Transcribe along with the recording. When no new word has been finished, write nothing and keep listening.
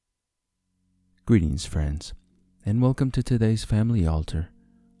Greetings, friends, and welcome to today's Family Altar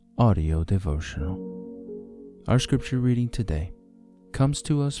audio devotional. Our scripture reading today comes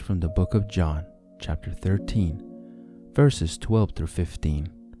to us from the book of John, chapter 13, verses 12 through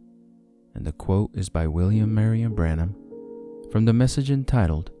 15, and the quote is by William Marion Branham from the message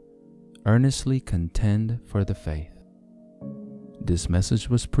entitled, Earnestly Contend for the Faith. This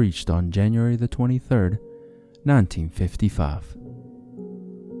message was preached on January the 23rd, 1955.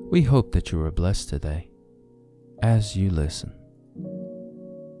 We hope that you are blessed today as you listen.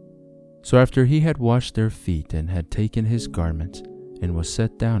 So after he had washed their feet and had taken his garments and was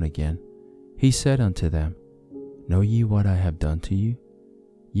set down again, he said unto them, Know ye what I have done to you?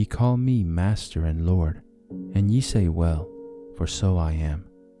 Ye call me Master and Lord, and ye say well, for so I am.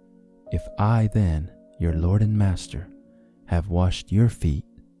 If I then, your Lord and Master, have washed your feet,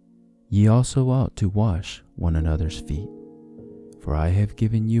 ye also ought to wash one another's feet. For I have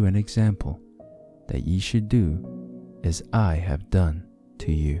given you an example, that ye should do as I have done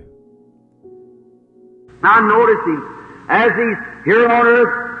to you. Now notice him, as he's here on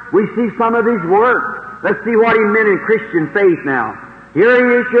earth, we see some of his words. Let's see what he meant in Christian faith now. Here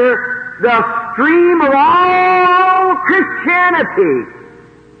he is here, the stream of all Christianity.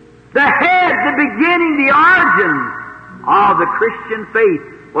 The head, the beginning, the origin of the Christian faith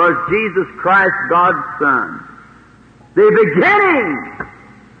was Jesus Christ, God's Son. The beginning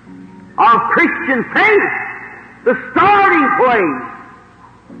of Christian faith, the starting place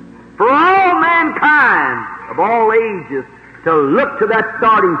for all mankind of all ages to look to that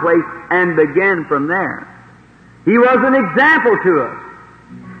starting place and begin from there. He was an example to us.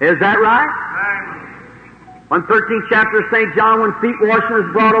 Is that right? 113th chapter of St. John, when feet washing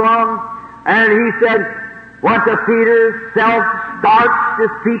was brought along, and he said, what the Peter self-starched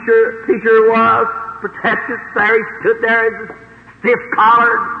this teacher was, protected, there he stood there as a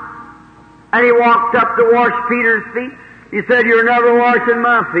stiff-collared, and he walked up to wash Peter's feet. He said, You're never washing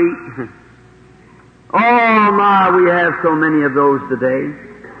my feet. Oh my, we have so many of those today.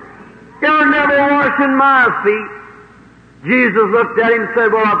 You're never washing my feet. Jesus looked at him and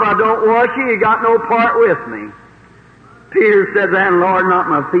said, Well, if I don't wash you got no part with me. Peter said, Then, Lord, not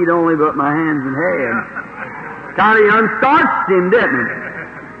my feet only, but my hands and head. Kind of unstarched him, didn't it?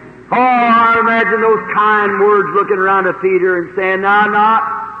 Oh, I imagine those kind words looking around at Peter and saying,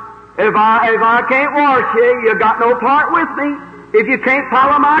 if I can't wash you got no part with me. If you can't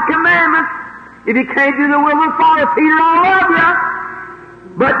follow my commandments, if you can't do the will of the Father, Peter, I love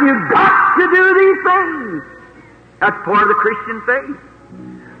you. But you've got to do these things. That's part of the Christian faith.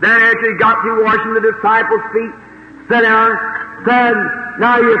 Then after he got through washing the disciples' feet, sat down, said,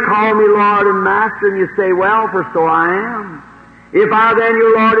 Now you call me Lord and Master, and you say, Well, for so I am. If I then,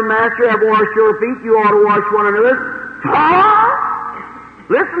 your Lord and Master, have washed your feet, you ought to wash one another's.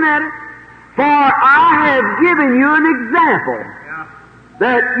 Listen at it. For I have given you an example,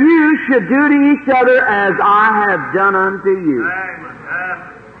 that you should do to each other as I have done unto you.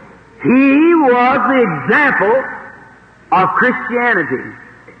 He was the example of Christianity.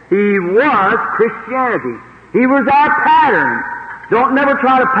 He was Christianity. He was our pattern. Don't never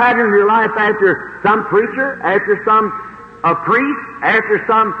try to pattern your life after some preacher, after some priest, after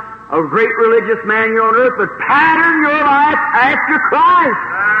some great religious man here on earth, but pattern your life after Christ.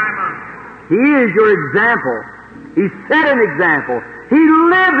 He is your example. He set an example. He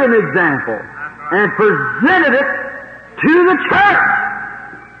lived an example and presented it to the church.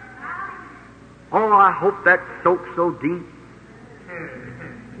 Oh, I hope that soaks so deep.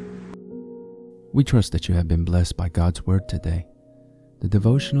 We trust that you have been blessed by God's Word today. The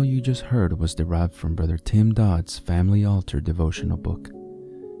devotional you just heard was derived from Brother Tim Dodd's Family Altar devotional book.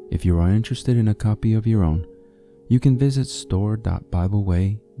 If you are interested in a copy of your own, you can visit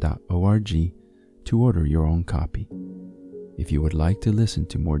store.bibleway.org to order your own copy. If you would like to listen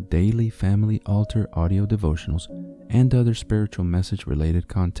to more daily Family Altar audio devotionals and other spiritual message-related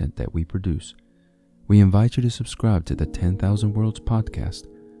content that we produce, we invite you to subscribe to the 10,000 Worlds podcast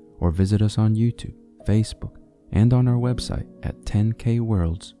or visit us on YouTube, Facebook, and on our website at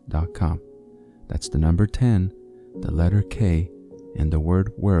 10kworlds.com. That's the number 10, the letter K, and the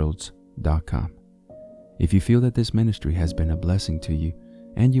word worlds.com. If you feel that this ministry has been a blessing to you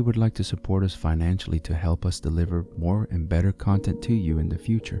and you would like to support us financially to help us deliver more and better content to you in the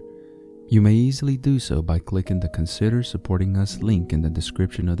future, you may easily do so by clicking the Consider Supporting Us link in the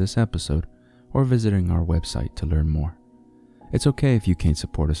description of this episode or visiting our website to learn more. It's okay if you can't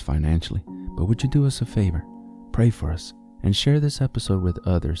support us financially, but would you do us a favor? Pray for us and share this episode with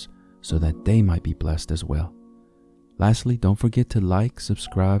others so that they might be blessed as well. Lastly, don't forget to like,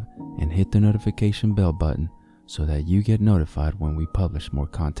 subscribe, and hit the notification bell button so that you get notified when we publish more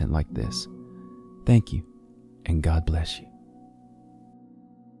content like this. Thank you, and God bless you.